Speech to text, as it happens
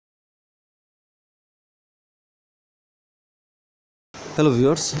Hello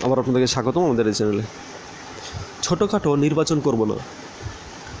viewers, আবার আপনাদেরকে স্বাগতম আমাদের এই চ্যানেলে। ছোটোখাটো নির্বাচন করব না,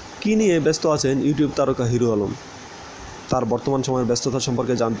 কী নিয়ে ব্যস্ত আছেন ইউটিউব তারকা হিরো আলম। তার বর্তমান সময়ের ব্যস্ততা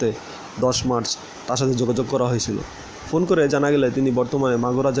সম্পর্কে জানতে 10 মার্চ তার সাথে যোগাযোগ করা হয়েছিল। ফোন করে জানা গেলে তিনি বর্তমানে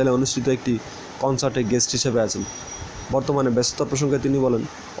মাগুরা জেলায় অনুষ্ঠিত একটি কনসার্টে গেস্ট হিসেবে আছেন। বর্তমানে ব্যস্ততার প্রসঙ্গে তিনি বলেন,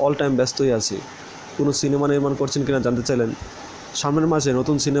 অল টাইম ব্যস্তই আছি। কোনো সিনেমা নির্মাণ করছেন কিনা জানতে চাইলেন। সামনের মাসে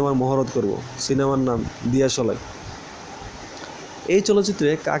নতুন সিনেমার মহরত করব। সিনেমার নাম দিয়াশলাই। এই চলচ্চিত্রে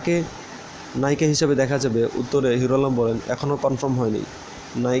কাকে নায়িকা হিসেবে দেখা যাবে? উত্তরে হিরো আলম বলেন, এখনও কনফার্ম হয়নি।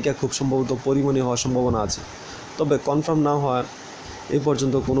 নায়িকা খুব সম্ভবত পরিমণি হওয়ার সম্ভাবনা আছে, তবে কনফার্ম না হওয়ার এই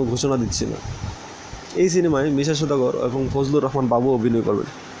পর্যন্ত কোনো ঘোষণা দিচ্ছি না। এই সিনেমায় মিশা সওদাগর এবং ফজলুর রহমান বাবু অভিনয় করবেন।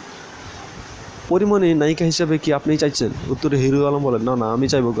 পরিমণি নায়িকা হিসেবে কি আপনি চাইছেন? উত্তরে হিরো আলম বলেন, না আমি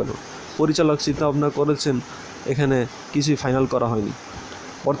চাইব কেন? পরিচালক চিন্তা ভাবনা করেছেন, এখানে কিছুই ফাইনাল করা হয়নি।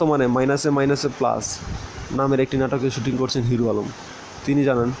 বর্তমানে মাইনাসে মাইনাসে প্লাস নামের একটি নাটকের শুটিং করছেন হিরো আলম। তিনি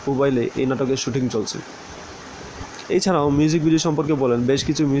জানান, মোবাইলে এই নাটকের শুটিং চলছে। এছাড়াও মিউজিক ভিডিও সম্পর্কে বলেন, বেশ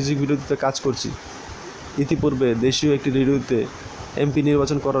কিছু মিউজিক ভিডিওতে কাজ করছি। ইতিপূর্বে দেশীয় একটি রেডিওতে এমপি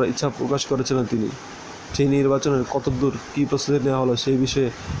নির্বাচন করার ইচ্ছা প্রকাশ করেছিলেন তিনি। সেই নির্বাচনের কতদূর কী প্রস্তুতি নেওয়া হলো সেই বিষয়ে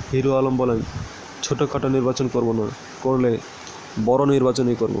হিরো আলম বলেন, ছোটোখাটো নির্বাচন করব না, করলে বড়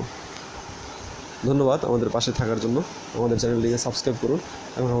নির্বাচনই করব। ধন্যবাদ আমাদের পাশে থাকার জন্য। আমাদের চ্যানেলটিকে সাবস্ক্রাইব করুন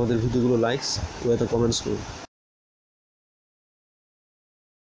এবং আমাদের ভিডিওগুলো লাইকস ও কমেন্টস করুন।